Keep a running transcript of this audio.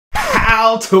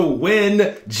How to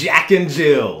win Jack and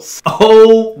Jill's.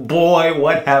 Oh boy,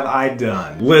 what have I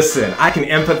done? Listen, I can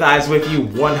empathize with you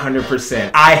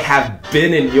 100%. I have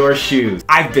been in your shoes.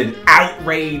 I've been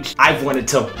outraged. I've wanted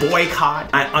to boycott.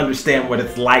 I understand what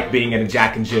it's like being in a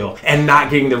Jack and Jill and not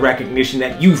getting the recognition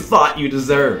that you thought you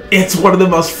deserved. It's one of the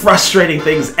most frustrating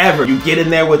things ever. You get in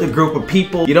there with a group of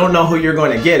people, you don't know who you're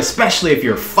going to get, especially if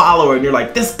you're a follower and you're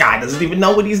like, this guy doesn't even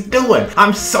know what he's doing.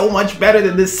 I'm so much better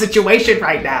than this situation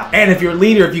right now. And if you're a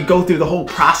leader, if you go through the whole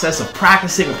process of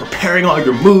practicing and preparing all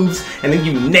your moves and then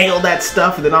you nail that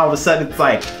stuff and then all of a sudden it's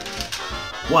like,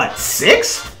 what,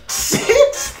 sixth?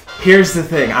 Here's the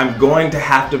thing, I'm going to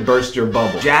have to burst your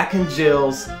bubble. Jack and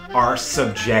Jill's are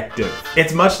subjective.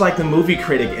 It's much like the movie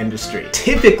critic industry.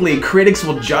 Typically, critics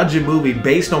will judge a movie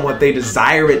based on what they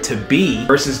desire it to be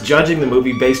versus judging the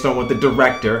movie based on what the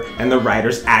director and the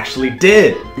writers actually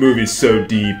did. The movie's so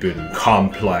deep and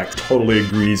complex, totally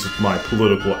agrees with my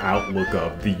political outlook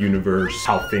of the universe,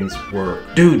 how things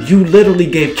work. Dude, you literally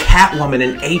gave Catwoman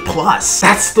an A+.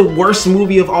 That's the worst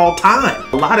movie of all time.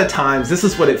 A lot of times, this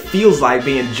is what it feels like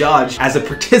being judged as a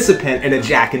participant in a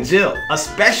Jack and Jill,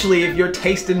 especially if your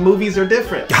taste in movies are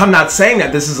different. I'm not saying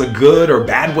that this is a good or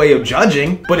bad way of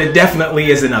judging, but it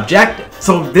definitely isn't objective.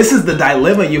 So this is the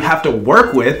dilemma you have to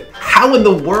work with. How in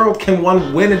the world can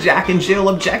one win a Jack and Jill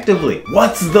objectively?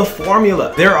 What's the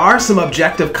formula? There are some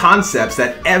objective concepts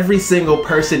that every single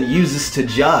person uses to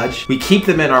judge. We keep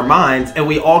them in our minds and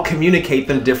we all communicate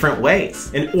them different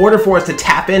ways. In order for us to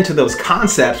tap into those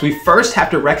concepts, we first have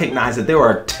to recognize that there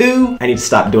are two, I need to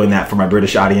stop doing that for my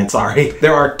British audience, sorry.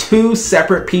 There are two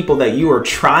separate people that you are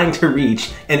trying to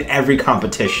reach in every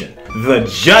competition. The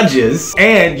judges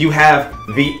and you have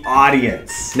the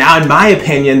audience. Now, in my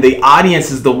opinion, the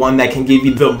audience is the one that can give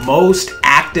you the most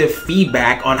active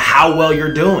feedback on how well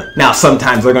you're doing. Now,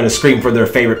 sometimes they're gonna scream for their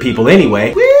favorite people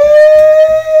anyway,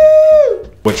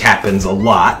 which happens a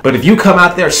lot. But if you come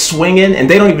out there swinging and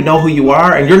they don't even know who you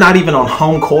are and you're not even on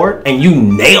home court and you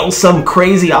nail some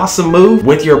crazy awesome move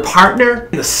with your partner,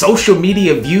 and the social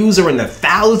media views are in the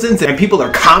thousands and people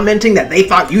are commenting that they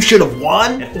thought you should have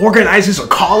won, and organizers are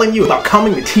calling you about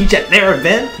coming to teach at their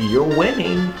event, you're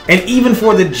winning. And even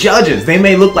for the judges, they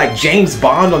may look like James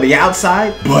Bond on the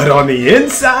outside, but on the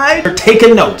inside, they're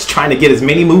taking notes, trying to get as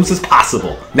many moves as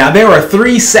possible. Now, there are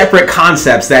three separate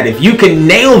concepts that if you can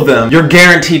nail them, you're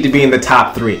guaranteed to be in the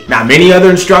top three. Now, many other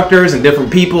instructors and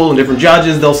different people and different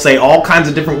judges, they'll say all kinds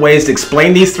of different ways to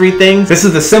explain these three things. This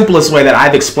is the simplest way that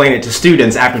I've explained it to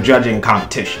students after judging a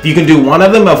competition. If you can do one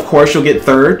of them, of course, you'll get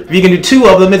third. If you can do two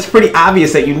of them, it's pretty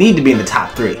obvious that you need to be in the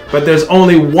top three. But there's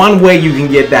only one way you can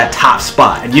get that top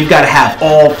spot, and you've got to have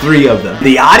all three of them.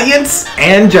 The audience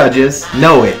and judges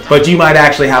know it, but you might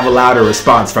actually have a louder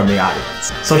response from the audience.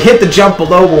 So hit the jump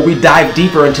below where we dive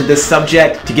deeper into this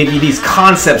subject to give you these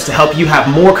concepts to help you have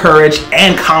more courage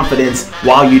and confidence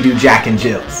while you do Jack and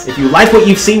Jills. If you like what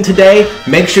you've seen today,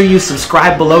 make sure you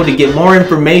subscribe below to get more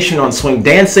information on swing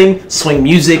dancing, swing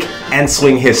music, and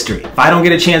swing history. If I don't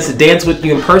get a chance to dance with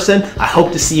you in person, I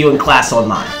hope to see you in class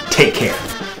online. Take care.